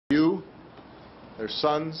Their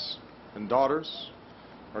sons and daughters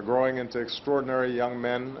are growing into extraordinary young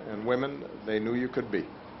men and women they knew you could be.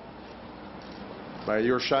 By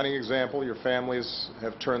your shining example, your families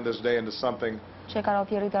have turned this day into something Cei care au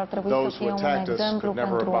pierit ar trebui those să who fie un attacked us exemplu could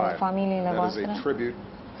never pentru abide. familiile That is voastre a tribute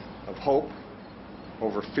of hope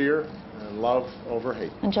over fear and love over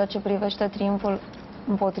hate. în ceea ce privește triumful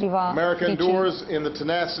împotriva America fricii endures in the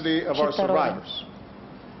tenacity of și our terorii. survivors.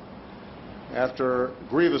 After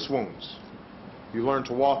grievous wounds, you learn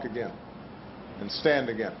to walk again and stand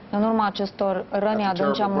again. În urma acestor răni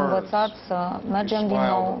adânci am învățat să mergem din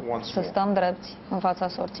nou, să stăm drepți în fața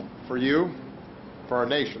sorții. For you, for our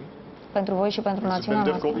nation, Pentru voi și pentru it's been națiunea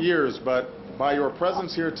difficult noastră years, but by your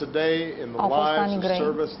presence here today in the au fost lives ani of grei.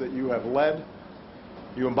 service that you have led,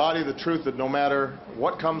 you embody the truth that no matter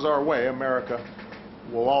what comes our way, America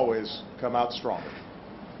will always come out stronger.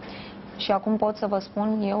 Și acum pot să vă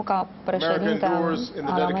spun eu, ca președinte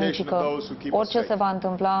al Americii, că orice se va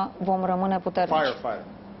întâmpla, vom rămâne puternici. Firefighter,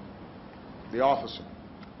 the officer,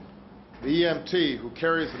 the EMT who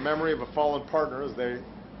carries the memory of a fallen partner as they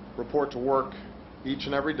report to work each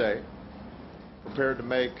and every day, prepared to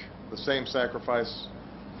make the same sacrifice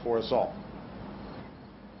for us all.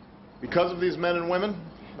 Because of these men and women,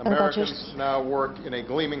 Americans now work in a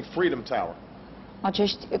gleaming freedom tower.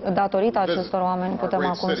 Datorită acestor oameni putem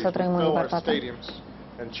acum să trăim în libertate.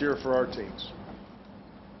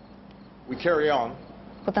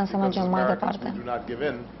 Putem să mergem mai departe.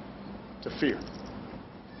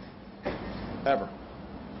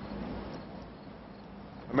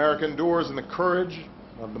 America endures in the courage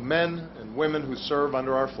of the men and women who serve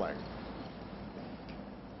under our flag.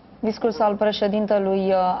 Discurs al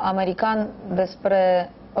președintelui american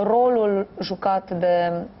despre rolul jucat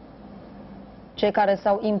de cei care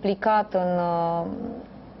s-au implicat în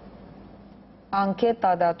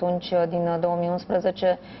ancheta de atunci, din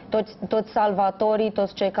 2011, toți salvatorii,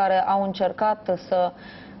 toți cei care au încercat să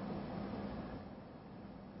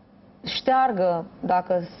șteargă,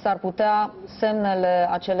 dacă s-ar putea, semnele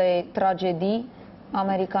acelei tragedii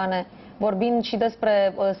americane, vorbind și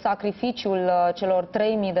despre sacrificiul celor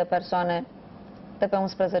 3.000 de persoane de pe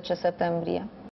 11 septembrie.